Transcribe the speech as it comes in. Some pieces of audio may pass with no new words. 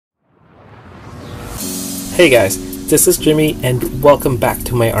Hey guys, this is Jimmy and welcome back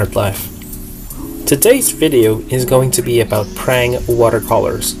to my art life. Today's video is going to be about Prang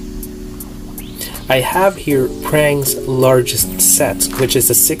watercolors. I have here Prang's largest set, which is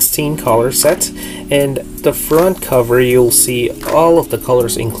a 16 color set, and the front cover you'll see all of the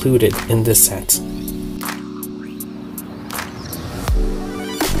colors included in this set.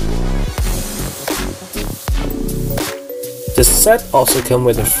 The set also comes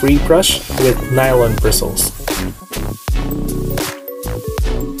with a free brush with nylon bristles.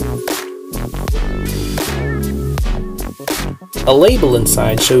 A label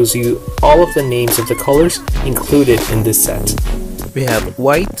inside shows you all of the names of the colors included in this set. We have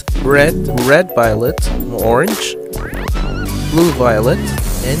white, red, red-violet, orange, blue-violet,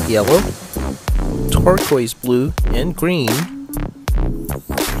 and yellow, turquoise blue and green,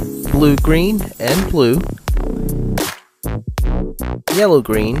 blue-green and blue,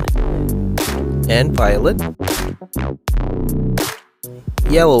 yellow-green and violet,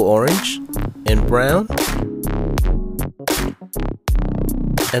 yellow-orange and brown,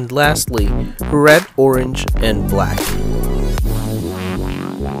 and lastly, red, orange, and black.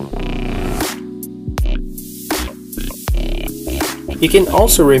 You can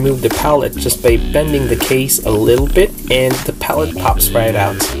also remove the palette just by bending the case a little bit and the palette pops right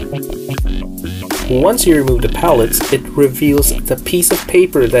out. Once you remove the palettes, it reveals the piece of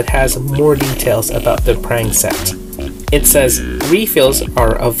paper that has more details about the Prang set. It says, refills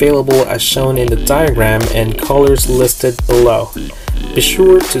are available as shown in the diagram and colors listed below. Be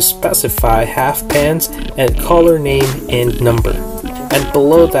sure to specify half pans and color name and number. And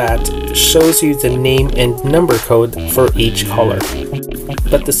below that shows you the name and number code for each color.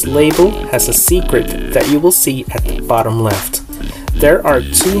 But this label has a secret that you will see at the bottom left. There are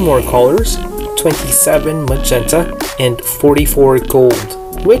two more colors, 27 magenta and 44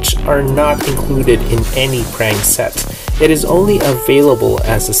 gold, which are not included in any Prang set. It is only available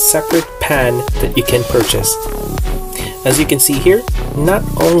as a separate pan that you can purchase. As you can see here, not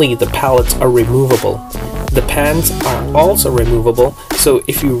only the palettes are removable, the pans are also removable, so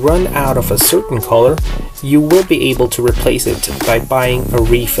if you run out of a certain color, you will be able to replace it by buying a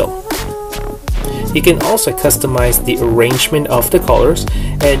refill. You can also customize the arrangement of the colors,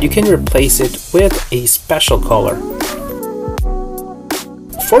 and you can replace it with a special color.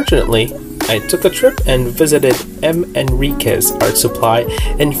 Fortunately, I took a trip and visited M. Enrique's art supply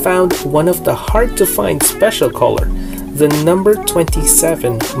and found one of the hard to find special color, the number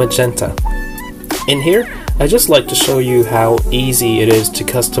 27 magenta. In here, I just like to show you how easy it is to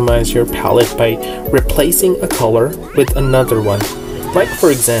customize your palette by replacing a color with another one. Like for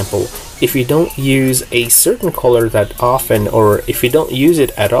example, if you don't use a certain color that often, or if you don't use it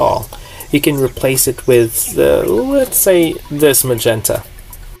at all, you can replace it with, let's say, this magenta.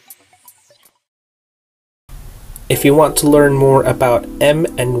 If you want to learn more about M.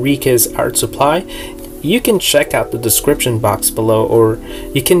 Enrique's art supply, you can check out the description box below, or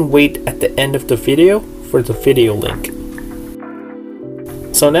you can wait at the end of the video for the video link.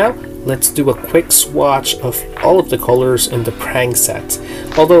 So now, let's do a quick swatch of all of the colors in the Prang set,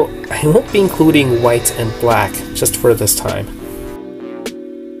 although I won't be including white and black just for this time.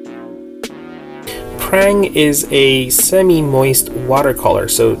 Prang is a semi-moist watercolor,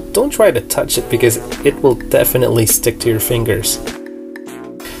 so don't try to touch it because it will definitely stick to your fingers.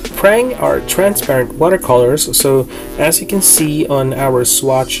 Prang are transparent watercolors, so as you can see on our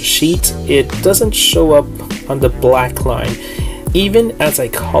swatch sheet, it doesn't show up on the black line, even as I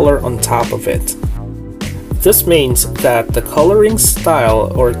color on top of it. This means that the coloring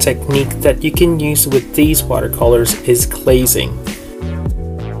style or technique that you can use with these watercolors is glazing.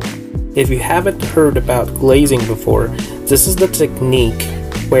 If you haven't heard about glazing before, this is the technique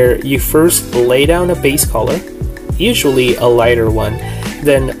where you first lay down a base color, usually a lighter one.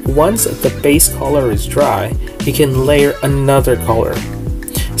 Then once the base color is dry, you can layer another color.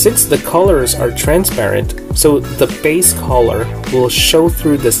 Since the colors are transparent, so the base color will show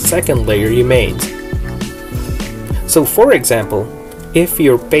through the second layer you made. So for example, if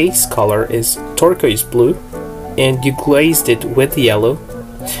your base color is turquoise blue and you glazed it with yellow,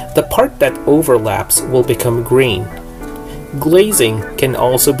 the part that overlaps will become green. Glazing can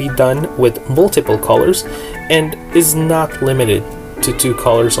also be done with multiple colors and is not limited to 2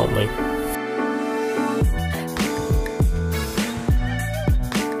 colors only.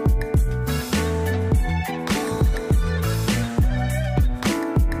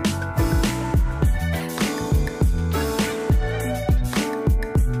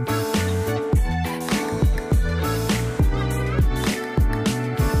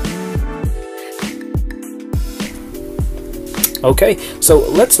 Okay, so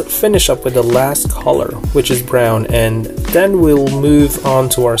let's finish up with the last color, which is brown, and then we'll move on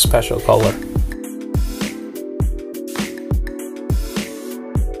to our special color.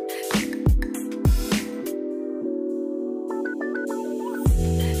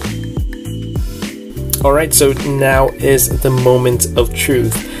 Alright, so now is the moment of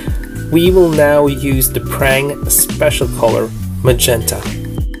truth. We will now use the Prang special color, magenta.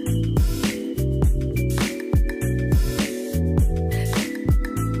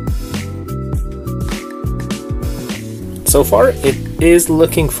 So far, it is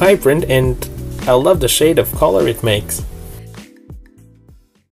looking vibrant and I love the shade of color it makes.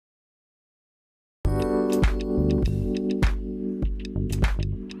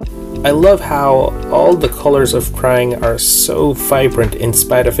 I love how all the colors of Prang are so vibrant in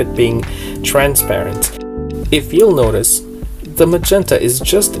spite of it being transparent. If you'll notice, the magenta is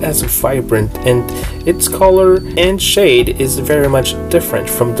just as vibrant and its color and shade is very much different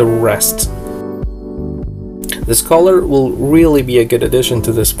from the rest. This color will really be a good addition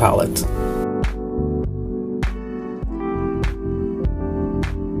to this palette.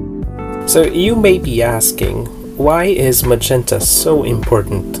 So you may be asking, why is magenta so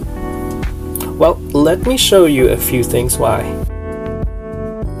important? Well, let me show you a few things why.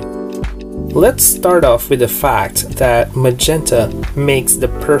 Let's start off with the fact that magenta makes the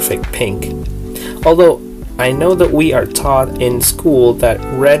perfect pink. Although I know that we are taught in school that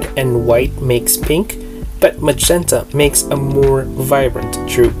red and white makes pink, but magenta makes a more vibrant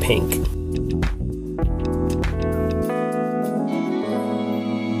true pink.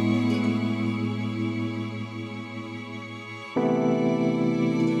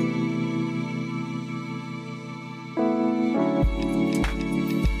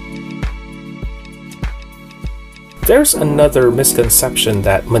 There's another misconception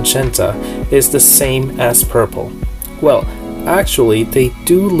that magenta is the same as purple. Well, actually they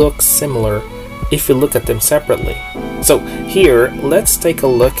do look similar if you look at them separately. So here, let's take a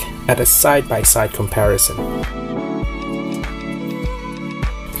look at a side-by-side comparison.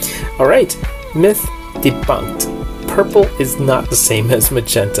 Alright, myth debunked. Purple is not the same as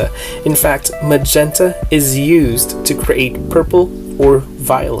magenta. In fact, magenta is used to create purple or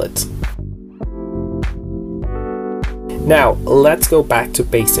violet. Now, let's go back to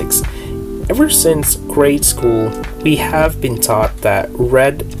basics. Ever since grade school, we have been taught that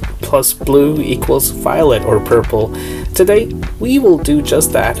red plus blue equals violet or purple. Today, we will do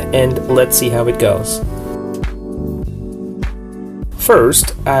just that and let's see how it goes.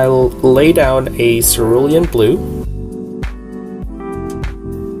 First, I'll lay down a cerulean blue.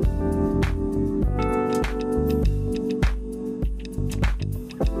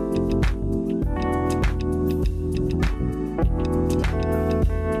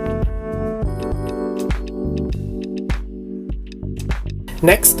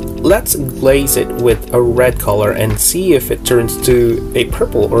 Next, let's glaze it with a red color and see if it turns to a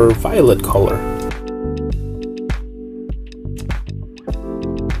purple or violet color.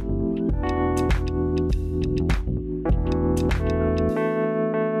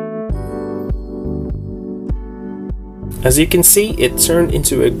 As you can see, it turned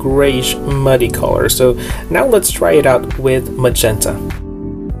into a grayish muddy color, so now let's try it out with magenta.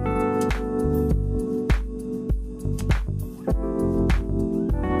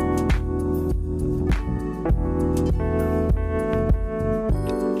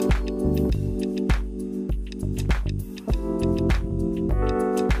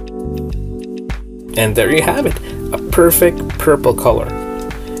 And there you have it, a perfect purple color.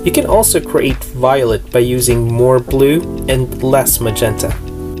 You can also create violet by using more blue and less magenta.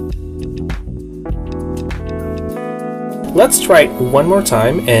 Let's try it one more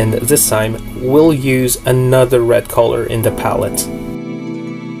time, and this time we'll use another red color in the palette.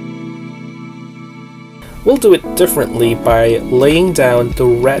 We'll do it differently by laying down the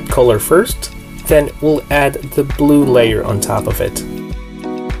red color first, then we'll add the blue layer on top of it.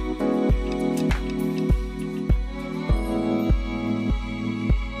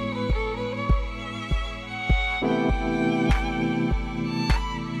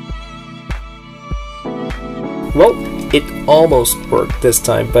 Well, it almost worked this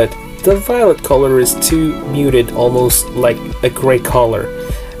time, but the violet color is too muted, almost like a gray color.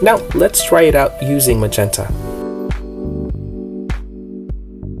 Now let's try it out using magenta.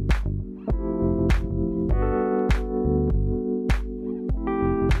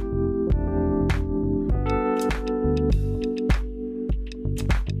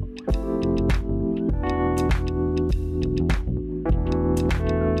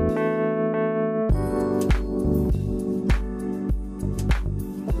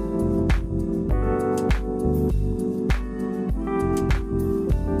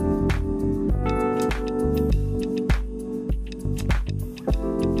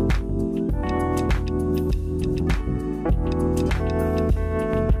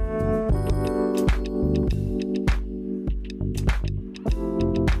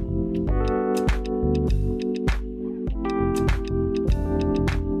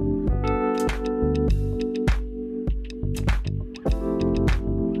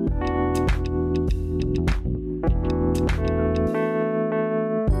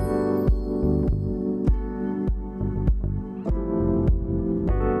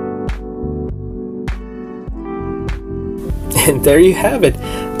 And there you have it,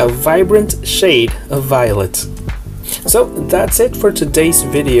 a vibrant shade of violet. So that's it for today's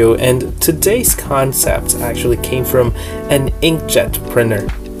video, and today's concept actually came from an inkjet printer.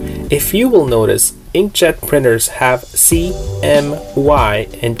 If you will notice, inkjet printers have C, M, Y,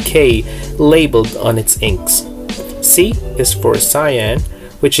 and K labeled on its inks. C is for cyan,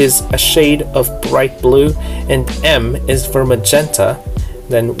 which is a shade of bright blue, and M is for magenta,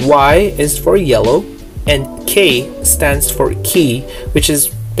 then Y is for yellow, and K stands for key, which is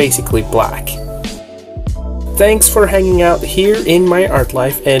basically black. Thanks for hanging out here in my art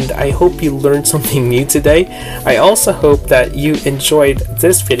life, and I hope you learned something new today. I also hope that you enjoyed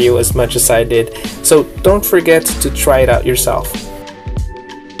this video as much as I did, so don't forget to try it out yourself.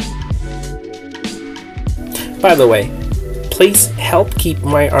 By the way, please help keep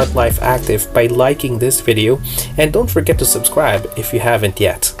my art life active by liking this video, and don't forget to subscribe if you haven't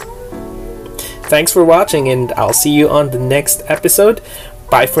yet. Thanks for watching, and I'll see you on the next episode.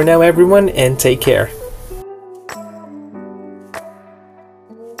 Bye for now everyone, and take care.